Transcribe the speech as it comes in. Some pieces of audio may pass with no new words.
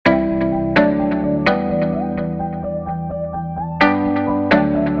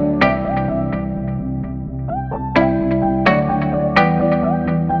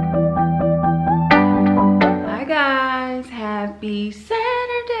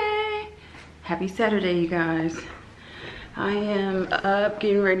Happy Saturday, you guys. I am up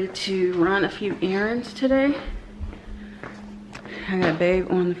getting ready to run a few errands today. I got Babe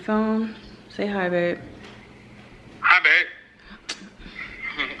on the phone. Say hi, Babe. Hi, Babe.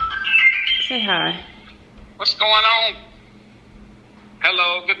 Say hi. What's going on?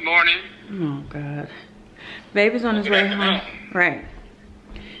 Hello, good morning. Oh, God. Babe is on his way home. Right.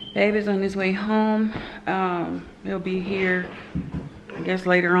 Babe is on his way home. He'll be here, I guess,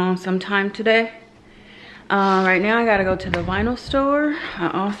 later on sometime today. Right now I gotta go to the vinyl store. I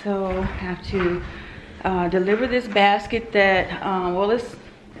also have to deliver this basket that, well,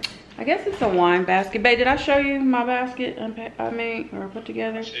 I guess it's a wine basket. Babe, did I show you my basket I made or put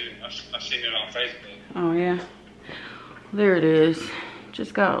together? I seen it on Facebook. Oh, yeah. There it is.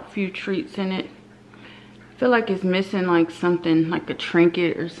 Just got a few treats in it. I feel like it's missing like something, like a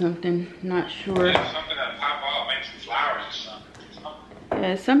trinket or something. Not sure. Yeah, something that pop off, maybe some flowers or something.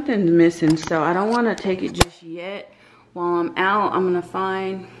 Yeah, something's missing, so I don't want to take it just yet. While I'm out, I'm gonna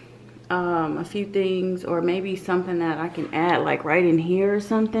find a few things, or maybe something that I can add like right in here or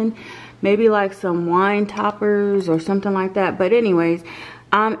something. Maybe like some wine toppers or something like that. But anyways,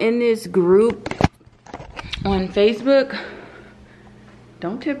 I'm in this group on Facebook.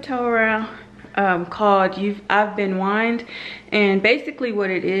 Don't tiptoe around. Called I've Been Wined, and basically what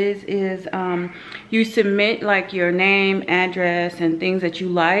it is you submit like your name, address, and things that you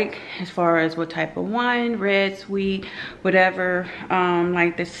like as far as what type of wine, red, sweet, whatever,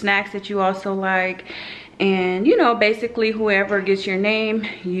 like the snacks that you also like. And you know, basically whoever gets your name,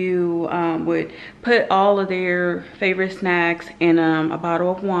 you would put all of their favorite snacks and a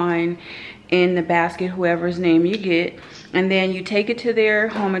bottle of wine in the basket, whoever's name you get. And then you take it to their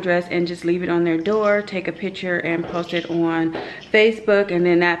home address and just leave it on their door, take a picture and post it on Facebook, and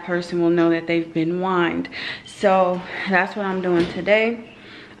then that person will know that they've been wined. So that's what I'm doing today.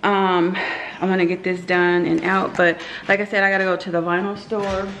 I'm gonna get this done and out, but like I said, I gotta go to the vinyl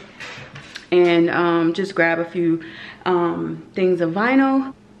store and just grab a few things of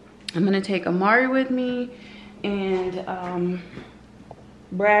vinyl. I'm gonna take Amari with me and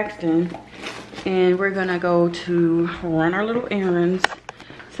Braxton, and we're gonna go to run our little errands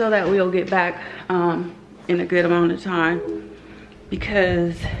so that we'll get back in a good amount of time,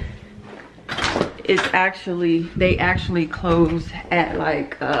 because it's actually, they actually close at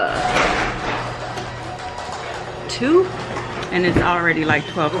like 2, and it's already like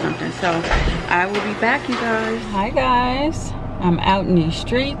 12 something. So I will be back, you guys. Hi guys, I'm out in these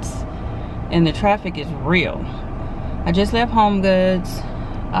streets and the traffic is real. I just left Home Goods.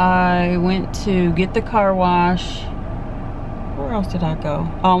 I went to get the car wash. Where else did I go?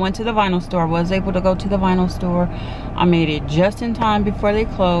 Oh, I went to the vinyl store. Was able to go to the vinyl store. I made it just in time before they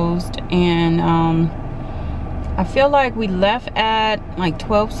closed. And I feel like we left at like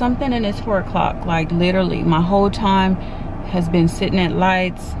 12 something and it's 4 o'clock. Like literally my whole time has been sitting at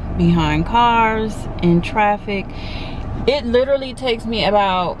lights, behind cars, in traffic. It literally takes me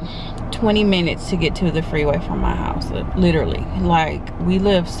about 20 minutes to get to the freeway from my house. Literally, like, we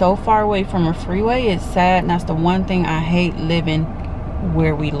live so far away from a freeway. It's sad, and that's the one thing I hate living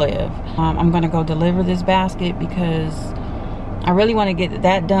where we live. I'm gonna go deliver this basket because I really want to get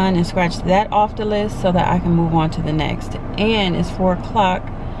that done and scratch that off the list so that I can move on to the next. And it's 4 o'clock,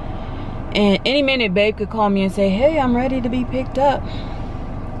 and any minute Babe could call me and say, hey, I'm ready to be picked up.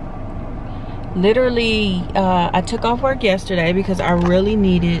 Literally, I took off work yesterday because I really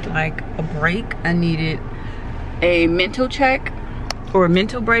needed like a break. I needed a mental check or a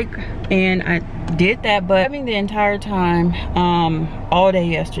mental break, and I did that. But having the entire time, all day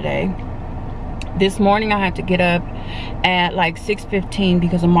yesterday. This morning I had to get up at like 6:15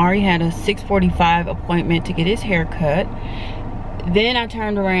 because Amari had a 6:45 appointment to get his hair cut. Then I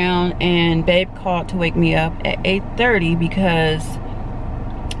turned around and Babe called to wake me up at 8:30 because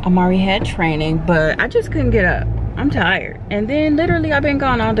Amari had training, but I just couldn't get up. I'm tired. And then literally I've been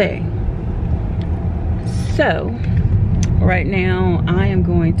gone all day. So right now I am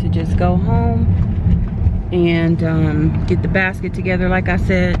going to just go home and get the basket together like I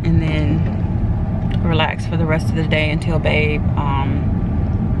said, and then relax for the rest of the day until Babe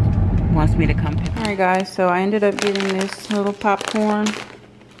wants me to come pick. All right guys, so I ended up getting this little popcorn.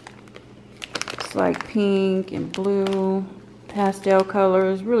 It's like pink and blue, pastel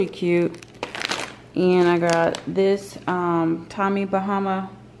colors, really cute. And I got this Tommy Bahama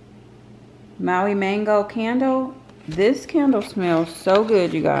Maui Mango candle. This candle smells so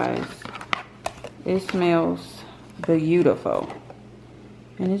good, you guys. It smells beautiful.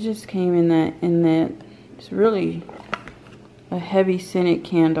 And it just came in that it's really a heavy scented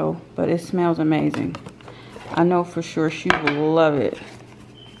candle, but it smells amazing. I know for sure she will love it.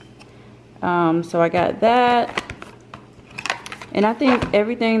 So I got that. And I think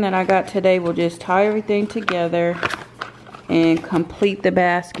everything that I got today will just tie everything together and complete the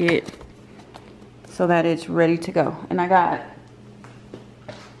basket so that it's ready to go. And I got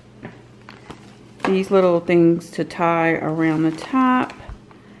these little things to tie around the top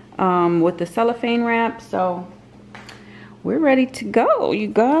with the cellophane wrap. So we're ready to go, you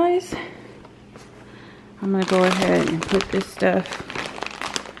guys. I'm gonna go ahead and put this stuff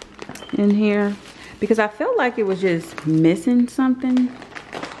in here because I felt like it was just missing something,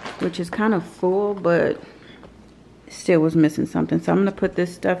 which is kind of full, but still was missing something. So I'm gonna put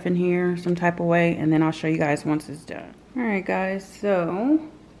this stuff in here some type of way, and then I'll show you guys once it's done. All right, guys, so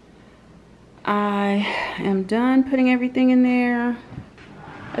I am done putting everything in there.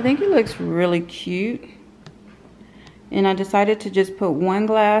 I think it looks really cute. And I decided to just put one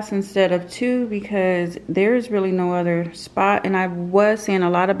glass instead of two because there's really no other spot. And I was seeing a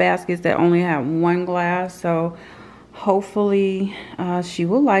lot of baskets that only have one glass. So hopefully she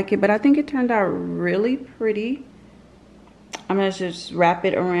will like it. But I think it turned out really pretty. I'm going to just wrap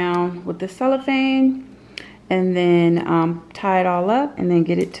it around with the cellophane. And then tie it all up and then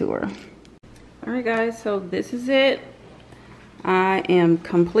get it to her. Alright guys, so this is it. I am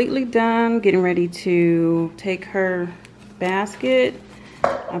completely done getting ready to take her basket.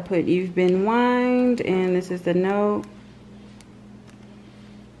 I put "You've been wined," and this is the note.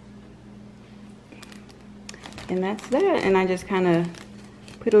 And that's that. And I just kind of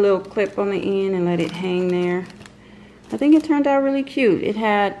put a little clip on the end and let it hang there. I think it turned out really cute. It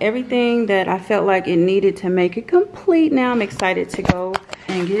had everything that I felt like it needed to make it complete. Now I'm excited to go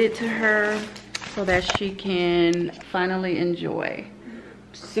and get it to her so that she can finally enjoy.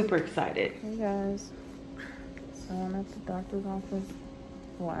 Super excited. Hey guys, so I'm at the doctor's office,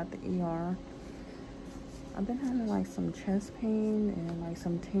 well at the ER. I've been having like some chest pain and like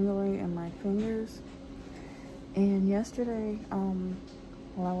some tingling in my fingers. And yesterday,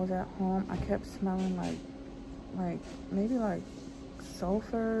 while I was at home, I kept smelling like maybe like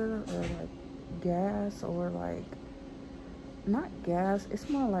sulfur or like gas, or like, not gas, it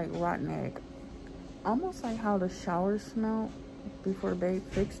smelled like rotten egg. Almost like how the shower smelled before Babe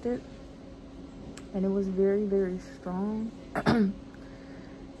fixed it. And it was very, very strong.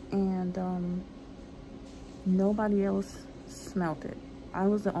 And nobody else smelled it. I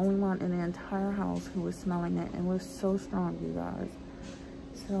was the only one in the entire house who was smelling it, and it was so strong, you guys.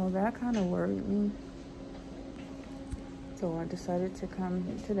 So that kind of worried me. So I decided to come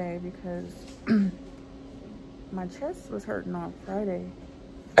today because my chest was hurting on Friday.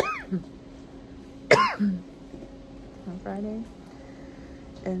 On Friday,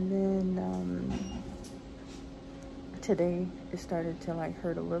 and then today it started to like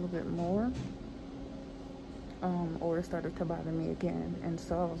hurt a little bit more, or it started to bother me again. And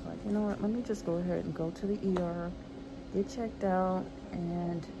so I was like, you know what, let me just go ahead and go to the ER, get checked out,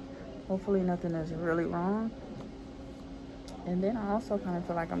 and hopefully nothing is really wrong. And then I also kind of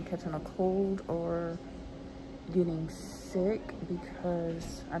feel like I'm catching a cold or getting sick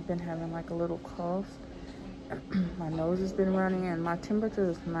because I've been having like a little cough. My nose has been running, and my temperature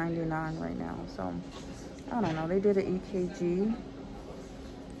is 99 right now. So I don't know, they did an EKG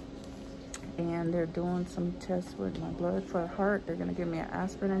and they're doing some tests with my blood for heart. They're gonna give me an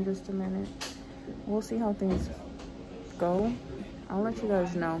aspirin in just a minute. We'll see how things go. I'll let you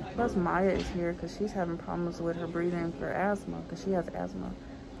guys know. Plus Maya is here because she's having problems with her breathing for asthma, because she has asthma.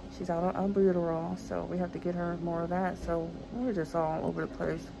 She's out on albuterol, so we have to get her more of that. So we're just all over the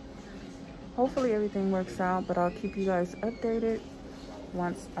place. Hopefully everything works out, but I'll keep you guys updated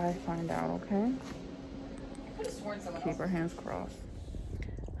once I find out, okay? Keep our hands crossed.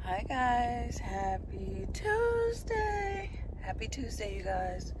 Hi guys, happy Tuesday. Happy Tuesday, you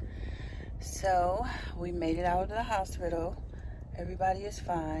guys. So we made it out of the hospital. Everybody is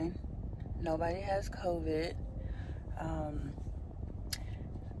fine. Nobody has COVID.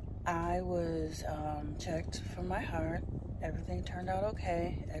 I was checked for my heart. Everything turned out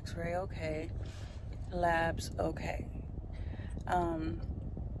okay. X-ray okay. Labs okay.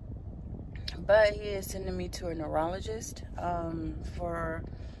 But he is sending me to a neurologist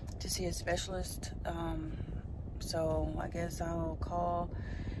to see a specialist. So I guess I'll call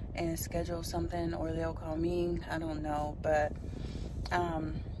and schedule something, or they'll call me. I don't know, but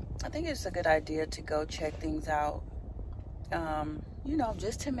I think it's a good idea to go check things out. You know,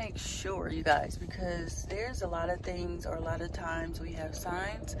 just to make sure, you guys, because there's a lot of things, or a lot of times we have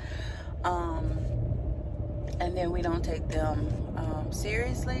signs, and then we don't take them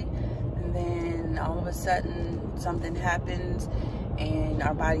seriously, and then all of a sudden something happens and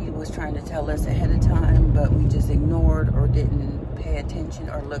our body was trying to tell us ahead of time, but we just ignored or didn't pay attention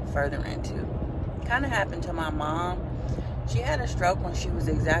or look further into. Kind of happened to my mom. She had a stroke when she was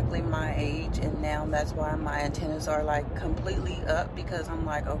exactly my age, and now that's why my antennas are like completely up, because I'm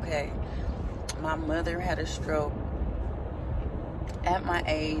like, okay, my mother had a stroke at my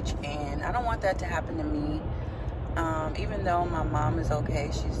age, and I don't want that to happen to me. Even though my mom is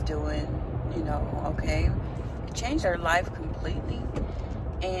okay, she's doing, you know, okay. It changed her life completely.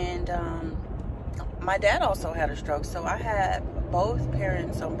 And my dad also had a stroke, so I had both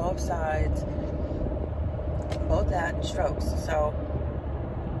parents on both sides, both had strokes. So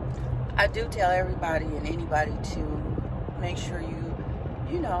I do tell everybody and anybody to make sure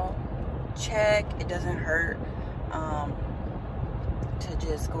you know, check. It doesn't hurt to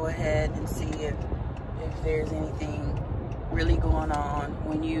just go ahead and see if there's anything really going on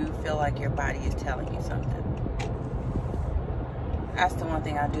when you feel like your body is telling you something. That's the one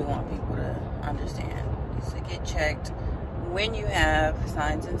thing I do want people to understand, is to get checked when you have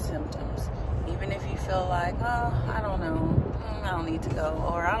signs and symptoms. Even if you feel like, oh, I don't know, I don't need to go,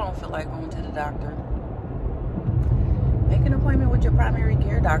 or I don't feel like going to the doctor. Make an appointment with your primary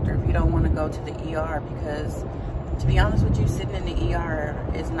care doctor if you don't want to go to the ER, because to be honest with you, sitting in the ER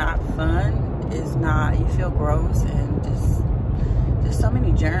is not fun. It's not, you feel gross and just so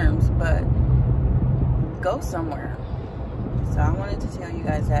many germs, but go somewhere. So I wanted to tell you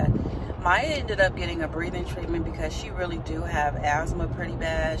guys that. Maya ended up getting a breathing treatment because she really do have asthma pretty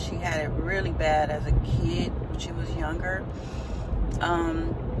bad. She had it really bad as a kid when she was younger.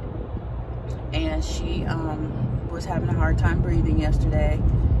 And she was having a hard time breathing yesterday.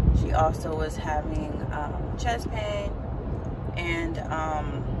 She also was having chest pain and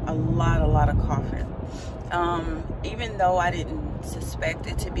a lot of coughing. Even though I didn't suspect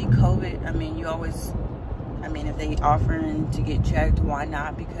it to be COVID, I mean, if they offering to get checked, why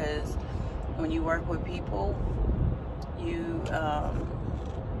not? Because when you work with people, you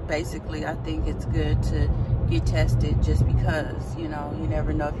basically, I think it's good to get tested, just because, you know, you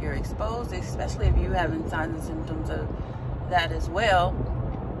never know if you're exposed, especially if you're having signs and symptoms of that as well.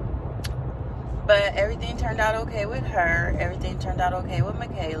 But everything turned out okay with her. Everything turned out okay with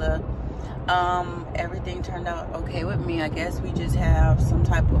Mikayla. Everything turned out okay with me. I guess we just have some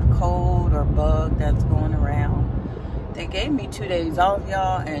type of cold or bug that's going around. They gave me 2 days off,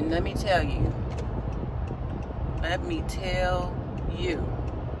 y'all, and let me tell you,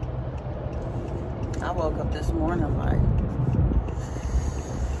 I woke up this morning like,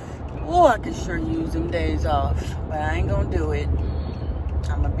 oh, I could sure use them days off, but I ain't gonna do it.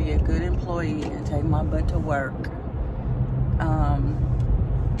 I'm gonna be a good employee and take my butt to work.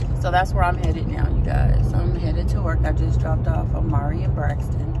 So that's where I'm headed now, you guys. I'm headed to work. I just dropped off Amari and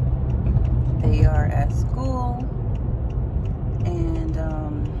Braxton. They are at school, and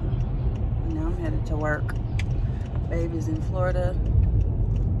now I'm headed to work. Babe is in Florida.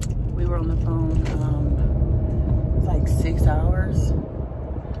 We were on the phone it's like 6 hours,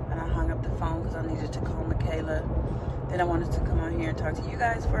 and I hung up the phone because I needed to call Mikayla. Then I wanted to come on here and talk to you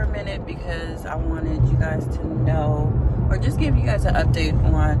guys for a minute, because I wanted you guys to know, or just give you guys an update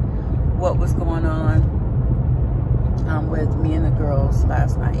on what was going on with me and the girls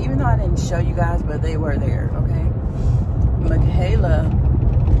last night. Even though I didn't show you guys, but they were there, okay? Mikayla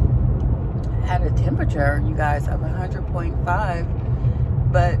had a temperature, you guys, of 100.5,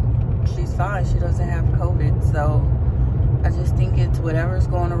 but she's fine. She doesn't have COVID, so I just think it's whatever's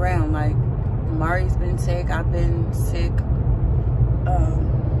going around. Like, Mari's been sick, I've been sick.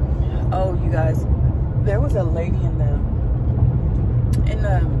 Oh, you guys, there was a lady in the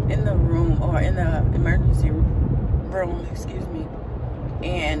room, or in the emergency room, excuse me,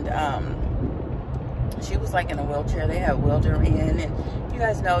 and she was like in a wheelchair. They had a wheelchair in, and you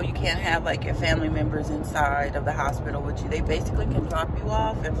guys know you can't have like your family members inside of the hospital with you. They basically can drop you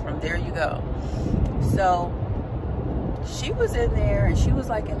off, and from there you go. So she was in there, and she was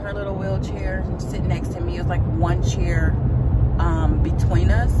like in her little wheelchair sitting next to me. It was like one chair between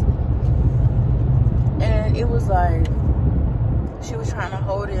us, and it was like she was trying to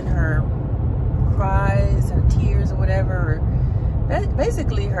hold in her cries, her tears, or whatever.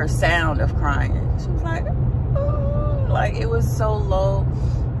 Basically her sound of crying. She was like, oh, like it was so low,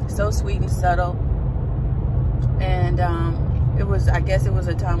 so sweet and subtle. And it was, I guess it was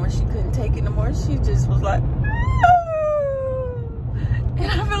a time when she couldn't take it no more. She just was like, oh.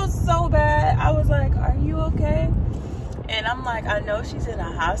 And I felt so bad. I was like, are you okay? And I'm like, I know she's in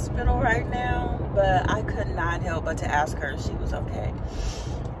a hospital right now, but I could not help but to ask her if she was okay.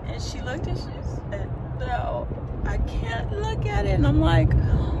 And she looked and she said, no, I can't look at it. And I'm like,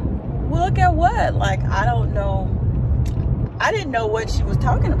 well, look at what? Like, I don't know. I didn't know what she was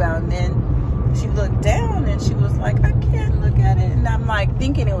talking about. And then she looked down and she was like, I can't look at it. And I'm like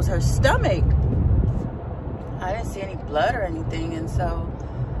thinking it was her stomach. I didn't see any blood or anything. And so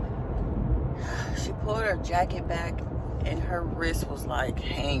she pulled her jacket back and her wrist was like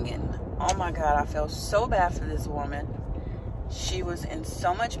hanging. Oh my God, I felt so bad for this woman. She was in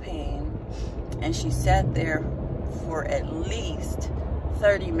so much pain, and she sat there for at least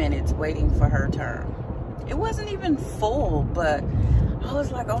 30 minutes waiting for her turn. It wasn't even full, but I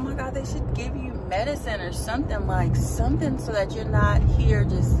was like, oh my God, they should give you medicine or something, like something so that you're not here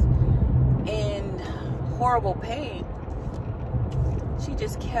just in horrible pain. She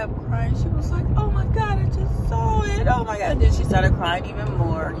just kept crying. She was like, oh my God, I just saw it. Oh my God. And then she started crying even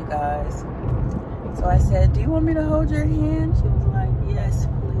more, you guys. So I said, do you want me to hold your hand? She was like, yes,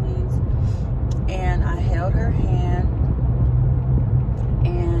 please. And I held her hand.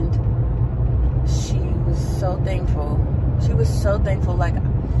 And she was so thankful. She was so thankful. Like,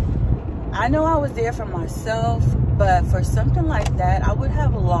 I know I was there for myself, but for something like that, I would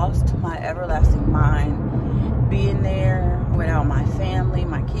have lost my everlasting mind being there without my family,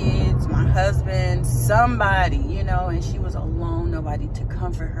 my kids, my husband, somebody, you know. And she was alone, nobody to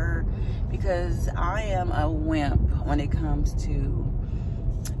comfort her, because I am a wimp when it comes to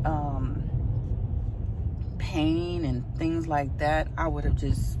pain and things like that. I would have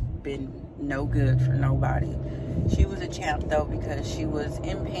just been no good for nobody. She was a champ though, because she was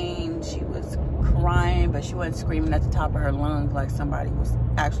in pain, she was crying, but she wasn't screaming at the top of her lungs like somebody was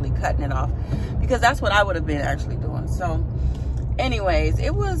actually cutting it off, because that's what I would have been actually doing. So anyways,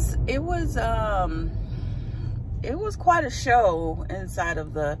 it was quite a show inside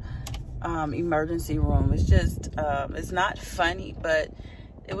of the emergency room. It's just it's not funny, but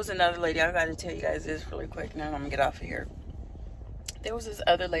it was another lady. I got to tell you guys this really quick, now I'm gonna get off of here. There was this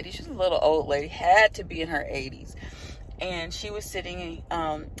other lady. She's a little old lady, had to be in her 80s, and she was sitting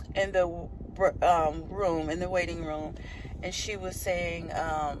in the room, in the waiting room, and she was saying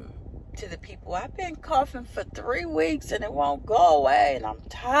to the people, I've been coughing for 3 weeks and it won't go away, and I'm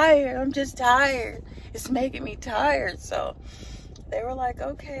tired. I'm just tired. It's making me tired. So they were like,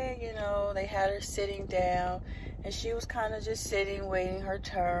 okay, you know. They had her sitting down, and she was kind of just sitting, waiting her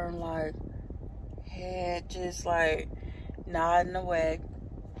turn, like head just like nodding away.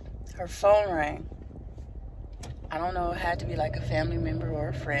 Her phone rang. I don't know, it had to be like a family member or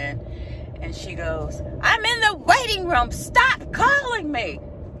a friend. And she goes, I'm in the waiting room. Stop calling me.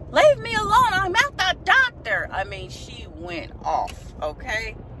 Leave me alone. I'm at the doctor. I mean, she went off,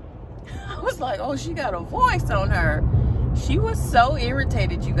 okay? I was like, oh, she got a voice on her. She was so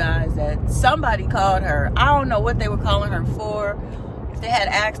irritated, you guys, that somebody called her. I don't know what they were calling her for. If they had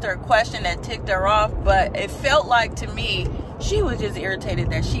asked her a question that ticked her off, but it felt like to me, she was just irritated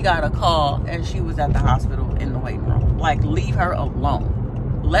that she got a call and she was at the hospital in the waiting room. Like, leave her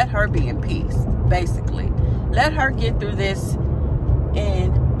alone. Let her be in peace, basically. Let her get through this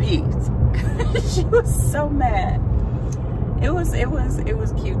in peace. She was so mad. It was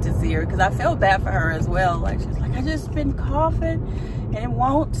cute to see her, because I felt bad for her as well. Like, she's like, I just been coughing and it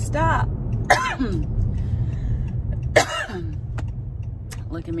won't stop.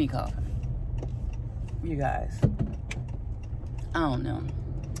 Look at me coughing, you guys. I don't know.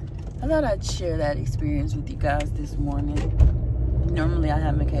 I thought I'd share that experience with you guys this morning. Normally I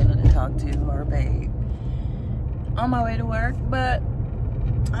have Mikayla to talk to, or babe, on my way to work, but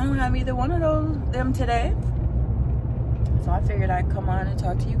I don't have either one of them today. So I figured I'd come on and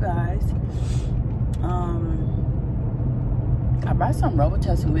talk to you guys. I brought some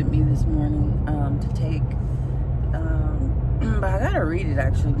Robitussin with me this morning to take. But I gotta read it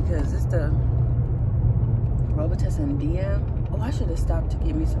actually, because it's the Robitussin DM. Oh, I should have stopped to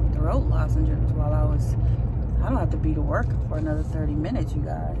get me some throat lozenges while I don't have to be to work for another 30 minutes, you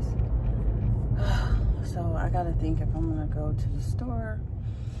guys. So I gotta think if I'm gonna go to the store.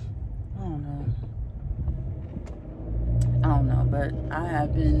 I don't know, but I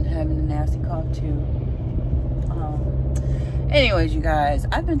have been having a nasty cough too. Anyways, you guys,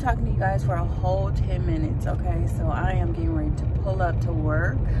 I've been talking to you guys for a whole 10 minutes, okay? So I am getting ready to pull up to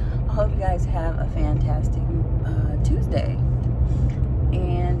work. I hope you guys have a fantastic Tuesday.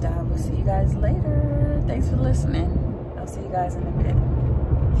 And I will see you guys later. Thanks for listening. I'll see you guys in a bit.